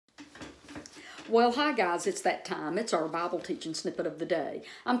Well, hi guys, it's that time. It's our Bible teaching snippet of the day.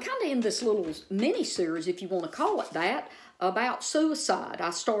 I'm kind of in this little mini-series, if you want to call it that, about suicide. I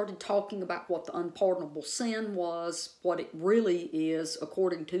started talking about what the unpardonable sin was, what it really is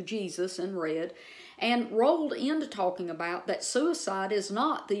according to Jesus in red, and rolled into talking about that suicide is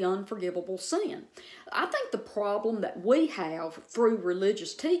not the unforgivable sin. I think the problem that we have through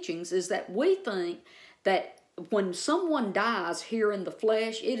religious teachings is that we think that when someone dies here in the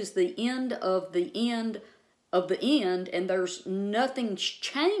flesh, it is the end of the end of the end, and there's nothing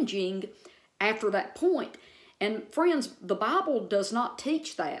changing after that point. And friends, the Bible does not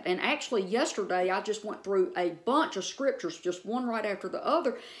teach that. And actually yesterday I just went through a bunch of scriptures, just one right after the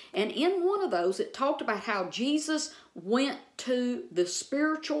other. And in one of those it talked about how Jesus went to the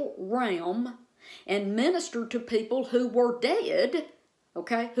spiritual realm and ministered to people who were dead,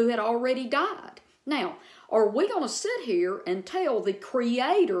 okay, who had already died. Now, are we going to sit here and tell the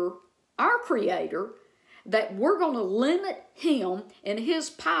Creator, our Creator, that we're going to limit Him and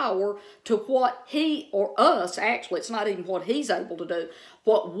His power to what He, or us, actually, it's not even what He's able to do,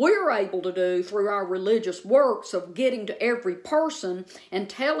 what we're able to do through our religious works of getting to every person and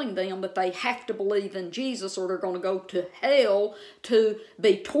telling them that they have to believe in Jesus or they're going to go to hell to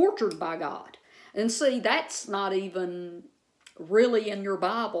be tortured by God? And see, that's not even really in your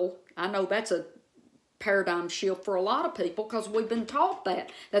Bible. I know that's a paradigm shift for a lot of people because we've been taught that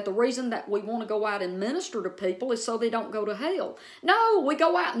the reason that we want to go out and minister to people is so they don't go to hell. No, we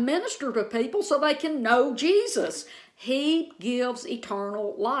go out and minister to people so they can know Jesus. He gives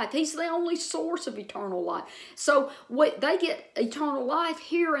eternal life. He's the only source of eternal life. So they get eternal life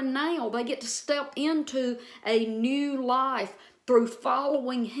here and now. They get to step into a new life through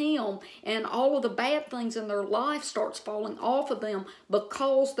following Him, and all of the bad things in their life starts falling off of them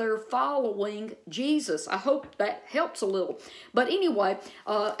because they're following Jesus. I hope that helps a little. But anyway,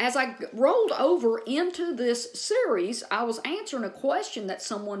 as I rolled over into this series, I was answering a question that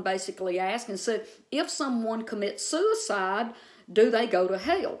someone basically asked and said, if someone commits suicide, do they go to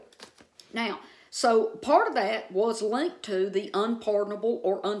hell? Now, so part of that was linked to the unpardonable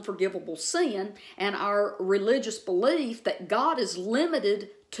or unforgivable sin and our religious belief that God is limited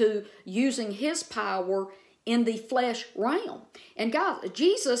to using His power in the flesh realm. And God,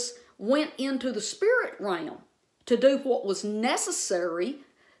 Jesus went into the spirit realm to do what was necessary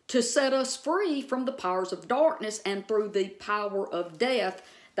to set us free from the powers of darkness and through the power of death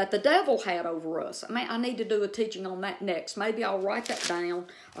that the devil had over us. I need to do a teaching on that next. Maybe I'll write that down,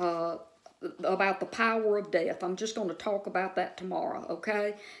 about the power of death. I'm just going to talk about that tomorrow,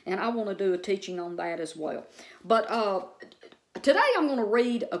 okay? And I want to do a teaching on that as well. But today I'm going to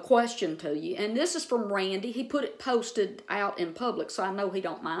read a question to you, and this is from Randy. He put it posted out in public, so I know he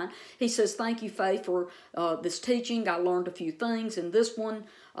don't mind. He says, thank you, Faith, for this teaching. I learned a few things in this one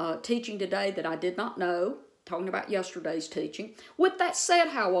teaching today that I did not know, talking about yesterday's teaching. With that said,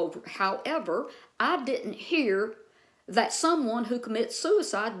 however, I didn't hear that someone who commits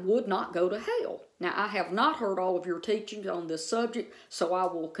suicide would not go to hell. Now, I have not heard all of your teachings on this subject, so I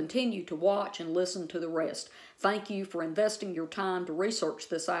will continue to watch and listen to the rest. Thank you for investing your time to research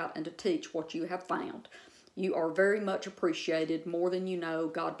this out and to teach what you have found. You are very much appreciated, more than you know.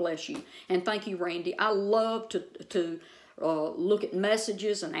 God bless you. And thank you, Randy. I love to look at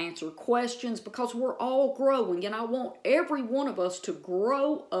messages and answer questions because we're all growing, and I want every one of us to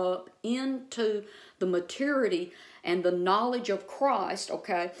grow up into the maturity and the knowledge of Christ,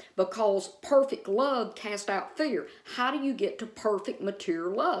 okay? Because perfect love casts out fear. How do you get to perfect, mature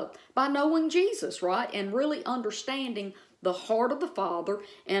love? By knowing Jesus, right? And really understanding the heart of the Father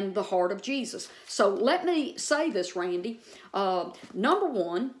and the heart of Jesus. So let me say this, Randy. Number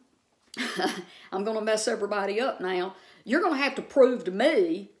one, I'm going to mess everybody up now. You're going to have to prove to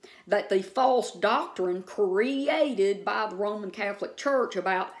me that the false doctrine created by the Roman Catholic Church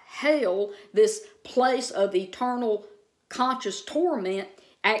about hell, this place of eternal conscious torment,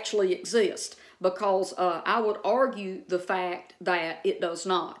 actually exists. Because I would argue the fact that it does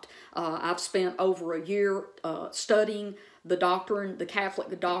not. I've spent over a year studying the doctrine, the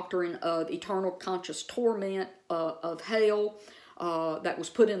Catholic doctrine of eternal conscious torment of hell, that was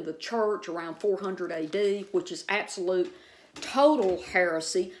put in the church around 400 AD, which is absolute total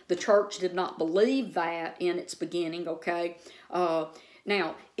heresy. The church did not believe that in its beginning, okay?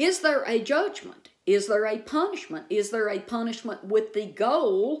 Now, is there a judgment? Is there a punishment? Is there a punishment with the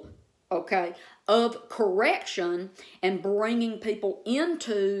goal, okay, of correction and bringing people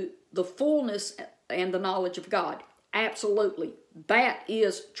into the fullness and the knowledge of God? Absolutely. That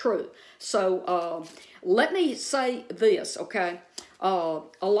is true. So let me say this, okay? A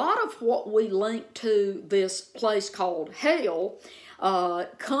lot of what we link to this place called hell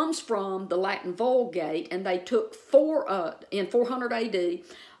comes from the Latin Vulgate, and they took in 400 A.D.,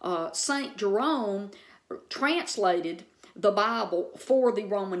 St. Jerome translated the Bible for the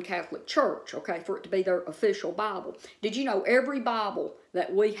Roman Catholic Church, okay, for it to be their official Bible. Did you know every Bible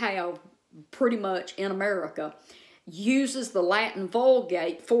that we have pretty much in America uses the Latin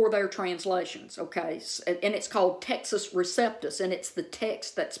Vulgate for their translations, okay? And it's called Textus Receptus, and it's the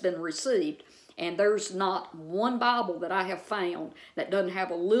text that's been received. And there's not one Bible that I have found that doesn't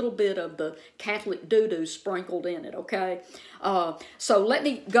have a little bit of the Catholic doo-doo sprinkled in it, okay? So let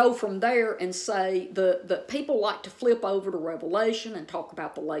me go from there and say the people like to flip over to Revelation and talk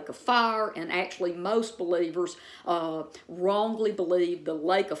about the lake of fire, and actually most believers wrongly believe the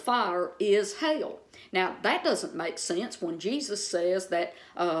lake of fire is hell. Now, that doesn't make sense when Jesus says that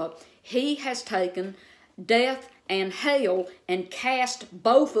he has taken death and hell and cast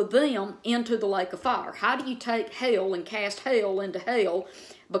both of them into the lake of fire. How do you take hell and cast hell into hell?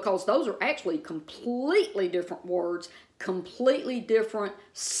 Because those are actually completely different words, completely different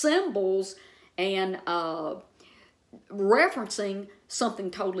symbols, and referencing something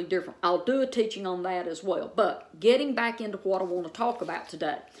totally different. I'll do a teaching on that as well. But getting back into what I want to talk about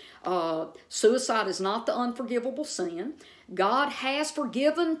today. Suicide is not the unforgivable sin. God has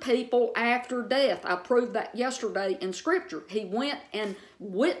forgiven people after death. I proved that yesterday in Scripture. He went and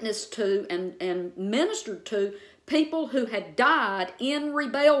witnessed to and ministered to people who had died in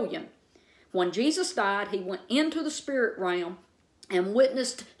rebellion. When Jesus died, he went into the spirit realm and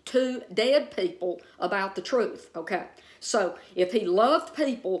witnessed to dead people about the truth, okay? So if he loved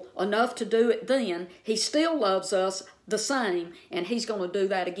people enough to do it then, he still loves us the same, and he's going to do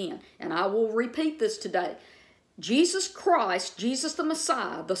that again. And I will repeat this today. Jesus Christ, Jesus the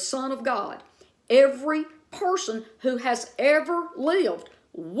Messiah, the Son of God, every person who has ever lived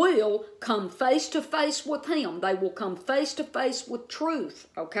will come face to face with him. They will come face to face with truth,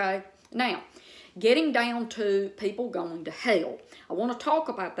 okay? Now, getting down to people going to hell. I want to talk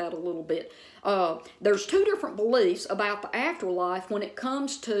about that a little bit. There's two different beliefs about the afterlife when it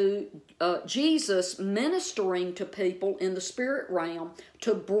comes to Jesus ministering to people in the spirit realm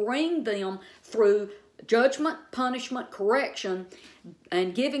to bring them through judgment, punishment, correction,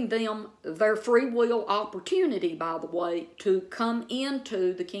 and giving them their free will opportunity, by the way, to come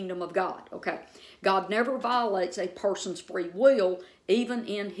into the kingdom of God, okay? God never violates a person's free will, even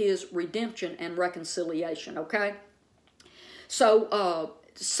in his redemption and reconciliation, okay? So,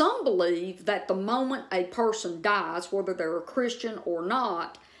 some believe that the moment a person dies, whether they're a Christian or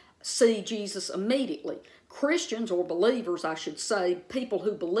not, see Jesus immediately. Christians, or believers, I should say, people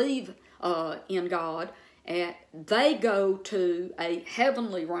who believe in God, and they go to a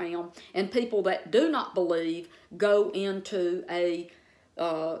heavenly realm, and people that do not believe go into a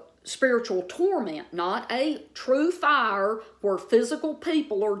spiritual torment, not a true fire where physical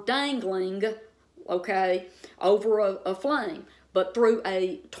people are dangling, okay, over a flame, but through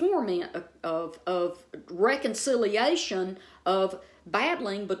a torment of reconciliation, of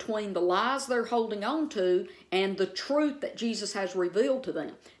battling between the lies they're holding on to and the truth that Jesus has revealed to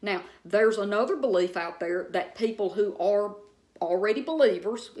them. Now, there's another belief out there that people who are already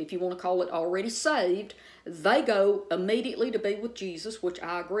believers, if you want to call it already saved, they go immediately to be with Jesus, which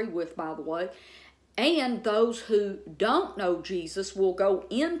I agree with, by the way. And those who don't know Jesus will go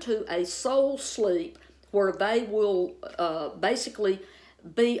into a soul sleep where they will basically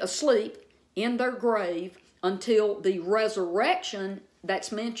be asleep in their grave until the resurrection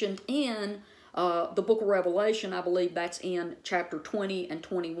that's mentioned in the book of Revelation. I believe that's in chapter 20 and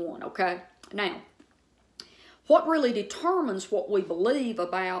 21, okay? Now, what really determines what we believe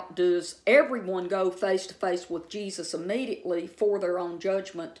about does everyone go face to face with Jesus immediately for their own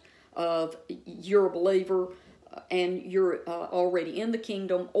judgment of you're a believer and you're already in the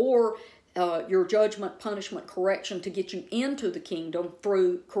kingdom, or your judgment, punishment, correction to get you into the kingdom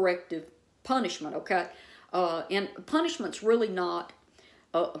through corrective punishment, okay? And punishment's really not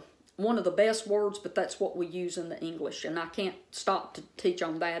one of the best words, but that's what we use in the English, and I can't stop to teach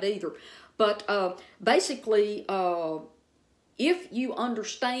on that either. But basically, if you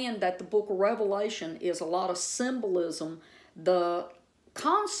understand that the book of Revelation is a lot of symbolism, the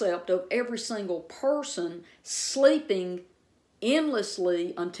concept of every single person sleeping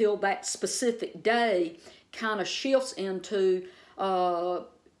endlessly until that specific day kind of shifts into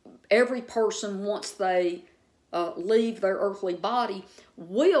every person, once they leave their earthly body,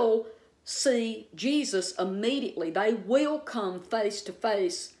 will see Jesus immediately. They will come face to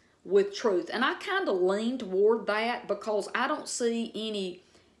face with truth. And I kind of lean toward that because I don't see any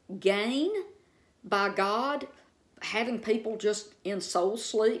gain by God having people just in soul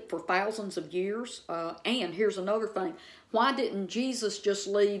sleep for thousands of years. And here's another thing. Why didn't Jesus just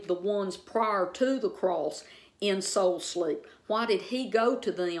leave the ones prior to the cross in soul sleep? Why did he go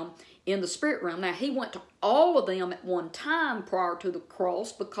to them in the spirit realm? Now, he went to all of them at one time prior to the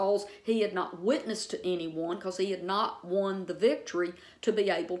cross because he had not witnessed to anyone, because he had not won the victory to be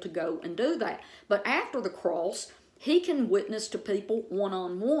able to go and do that. But after the cross, he can witness to people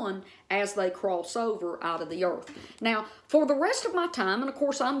one-on-one as they cross over out of the earth. Now, for the rest of my time, and of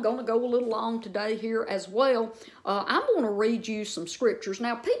course I'm going to go a little long today here as well, I'm going to read you some scriptures.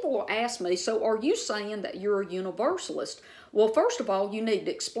 Now, people will ask me, so are you saying that you're a universalist? Well, first of all, you need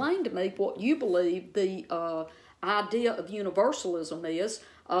to explain to me what you believe the idea of universalism is.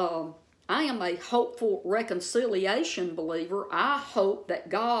 I am a hopeful reconciliation believer. I hope that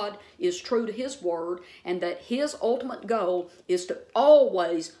God is true to His Word and that His ultimate goal is to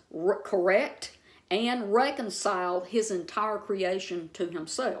always correct and reconcile His entire creation to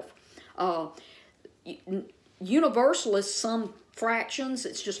Himself. Universalists, some fractions,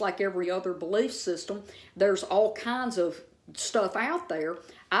 it's just like every other belief system. There's all kinds of stuff out there.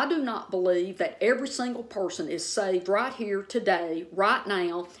 I do not believe that every single person is saved right here, today, right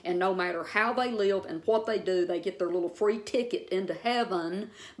now, and no matter how they live and what they do, they get their little free ticket into heaven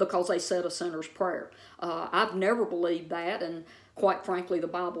because they said a sinner's prayer. I've never believed that, and quite frankly, the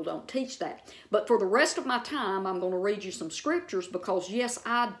Bible don't teach that. But for the rest of my time, I'm going to read you some scriptures because, yes,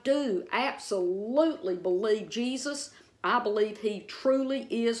 I do absolutely believe Jesus. I believe He truly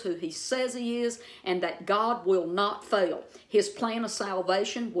is who He says He is, and that God will not fail. His plan of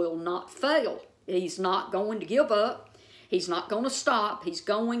salvation will not fail. He's not going to give up. He's not going to stop. He's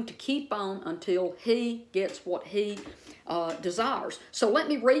going to keep on until He gets what He desires. So let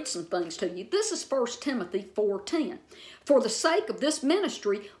me read some things to you. This is 1 Timothy 4:10. For the sake of this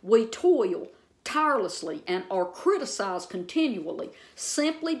ministry, we toil tirelessly and are criticized continually,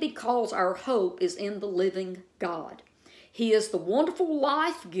 simply because our hope is in the living God. He is the wonderful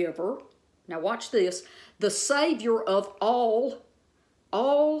life giver. Now watch this. The Savior of all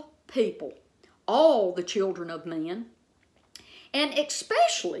people, all the children of men, and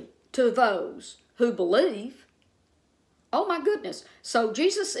especially to those who believe. Oh my goodness. So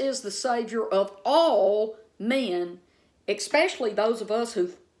Jesus is the Savior of all men, especially those of us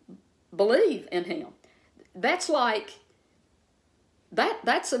who believe in Him. That's like,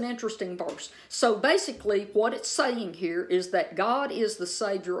 that's an interesting verse. So basically what it's saying here is that God is the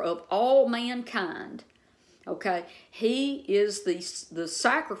Savior of all mankind. Okay? He is the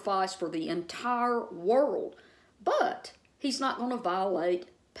sacrifice for the entire world. But He's not going to violate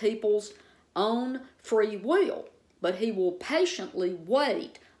people's own free will. But He will patiently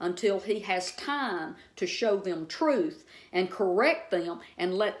wait until He has time to show them truth and correct them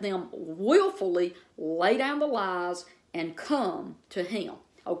and let them willfully lay down the lies and come to Him,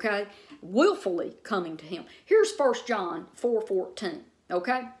 okay? Willfully coming to Him. Here's 1 John 4:14,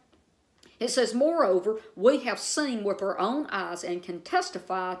 okay? It says, moreover, we have seen with our own eyes and can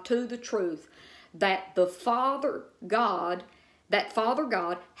testify to the truth that Father God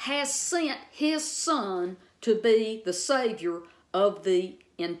has sent His Son to be the Savior of the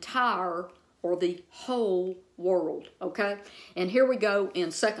entire or the whole world, okay? And here we go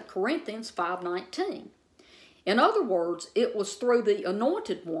in 2 Corinthians 5:19. In other words, it was through the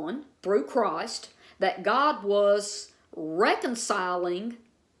Anointed One, through Christ, that God was reconciling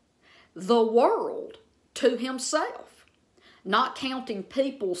the world to Himself, not counting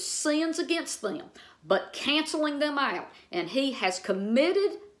people's sins against them, but canceling them out. And He has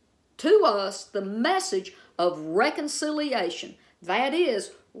committed to us the message of reconciliation. That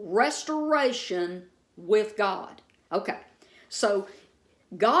is restoration with God. Okay, so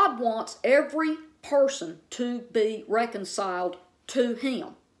God wants every person to be reconciled to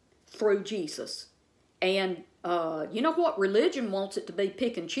Him through Jesus. And you know what? Religion wants it to be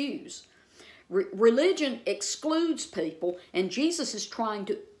pick and choose. Religion excludes people, and Jesus is trying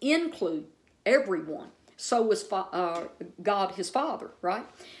to include everyone. So is God, His Father, right?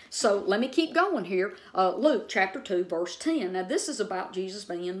 So let me keep going here. Luke chapter 2, verse 10. Now this is about Jesus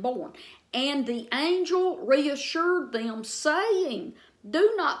being born. And the angel reassured them, saying,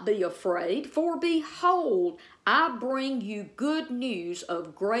 do not be afraid, for behold, I bring you good news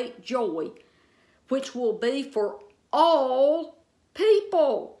of great joy, which will be for all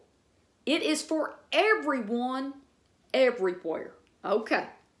people. It is for everyone, everywhere. Okay.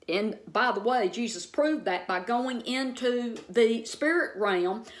 And by the way, Jesus proved that by going into the spirit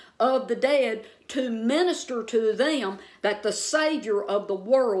realm of the dead to minister to them that the Savior of the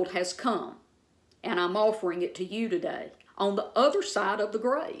world has come. And I'm offering it to you today. on the other side of the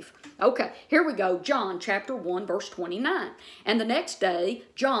grave. Okay, here we go. John chapter 1, verse 29. And the next day,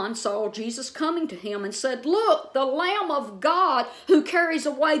 John saw Jesus coming to him and said, "Look, the Lamb of God who carries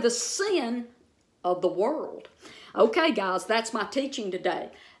away the sin of the world." Okay, guys, that's my teaching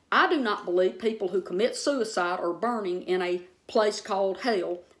today. I do not believe people who commit suicide are burning in a place called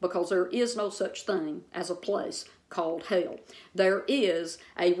hell, because there is no such thing as a place called hell. There is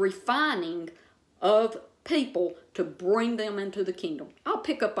a refining of people to bring them into the kingdom. I'll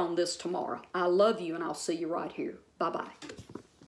pick up on this tomorrow. I love you, and I'll see you right here. Bye-bye.